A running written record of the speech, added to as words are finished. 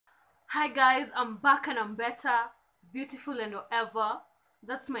Hi guys, I'm back and I'm better, beautiful and whatever.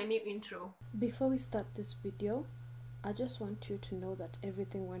 That's my new intro. Before we start this video, I just want you to know that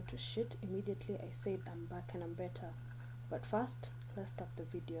everything went to shit immediately I said I'm back and I'm better. But first, let's start the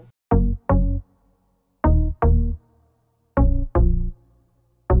video.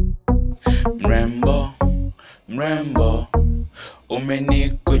 Mrembo,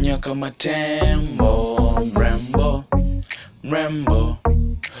 umenikunya kama tembo. Mrembo,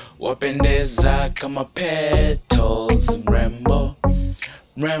 wapendeza kama petals.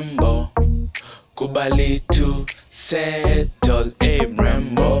 Mrembo, kubali tu settle. Hey,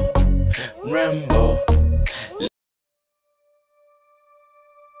 mrembo.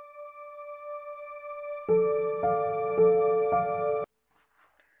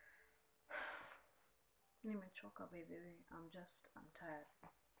 Nimechoka by the way, I'm tired.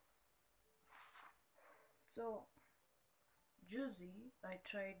 So,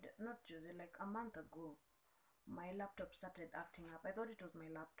 like a month ago, my laptop started acting up. I thought it was my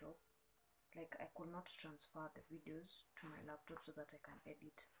laptop. Like I could not transfer the videos to my laptop so that I can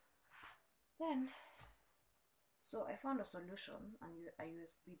edit. So I found a solution and a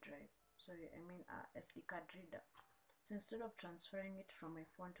USB drive. A SD card reader. So instead of transferring it from my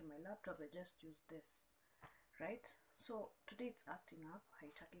phone to my laptop, I just use this, right? So today it's acting up.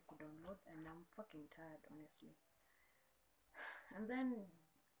 Haitaki could download, and I'm fucking tired, honestly. And then,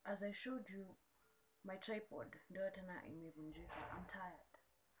 as I showed you, my tripod, I'm tired.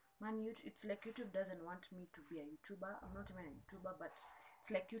 Man, it's like YouTube doesn't want me to be a YouTuber. I'm not even a YouTuber, but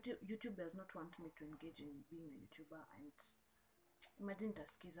it's like YouTube does not want me to engage in being a YouTuber. And imagine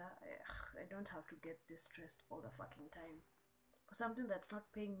taskiza, I don't have to get this stressed all the fucking time for something that's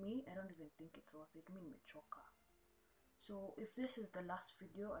not paying me. I don't even think it's worth it. Mechoka. So if this is the last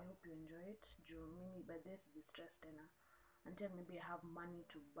video, I hope you enjoy it. Mimi, by this distressed until maybe I have money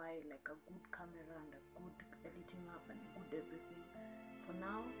to buy like a good camera and a good editing app and good everything. For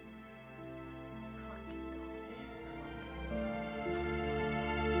now,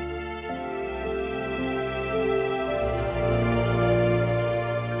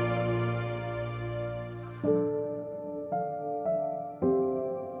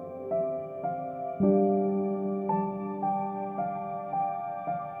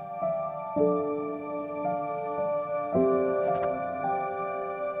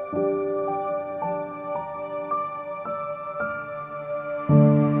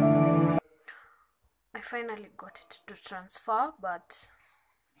 I finally got it to transfer, but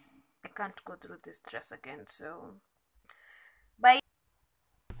I can't go through this stress again, so bye.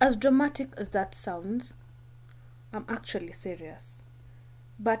 As dramatic as that sounds, I'm actually serious.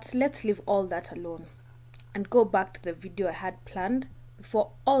 But let's leave all that alone and go back to the video I had planned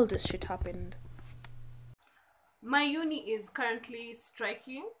before all this shit happened. My uni is currently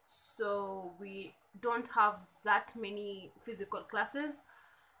striking, so we don't have that many physical classes.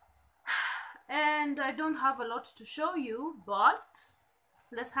 And I don't have a lot to show you, but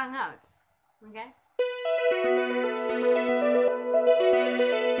let's hang out, okay?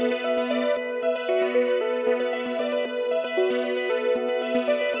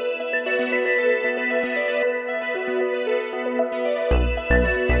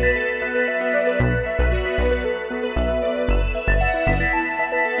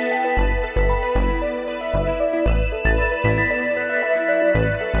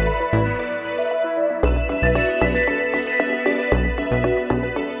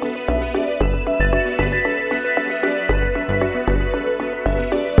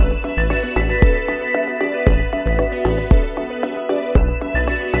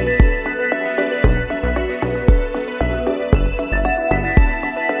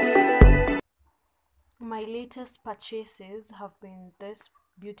 My latest purchases have been this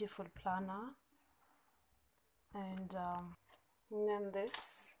beautiful planner and then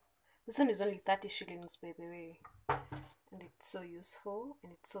this one is only 30 shillings, by the way, and it's so useful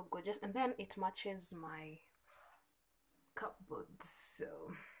and it's so gorgeous, and then it matches my cupboard,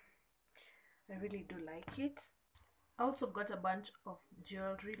 so I really do like it. I also got a bunch of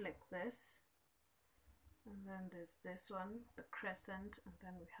jewelry like this, and then there's this one, the crescent, and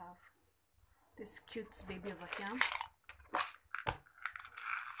then we have this cute baby over here.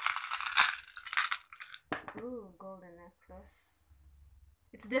 Ooh, golden necklace.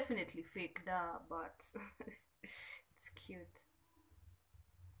 It's definitely fake, but it's cute.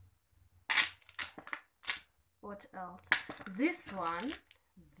 What else? This one,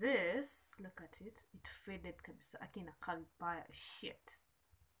 look at it. It faded kabisa. I can't buy a shit.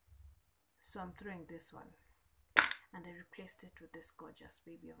 So I'm throwing this one. And I replaced it with this gorgeous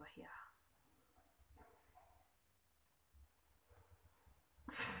baby over here.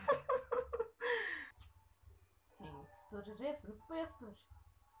 story refu, nikupe hiyo story.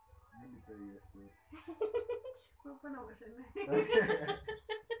 Mimi kwa hiyo story. Unapenda washene.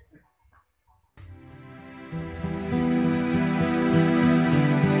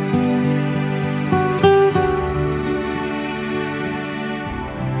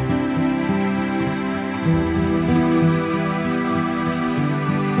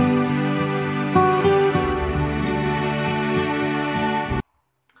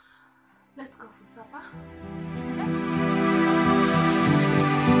 Let's go for supper.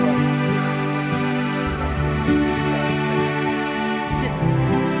 Sit.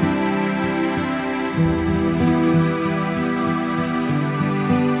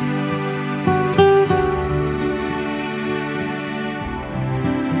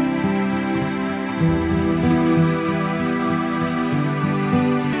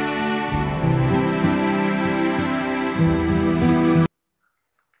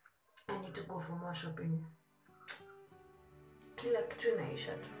 I need to go for more shopping. Kila kitu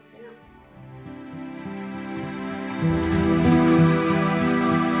inaisha tu, yeah.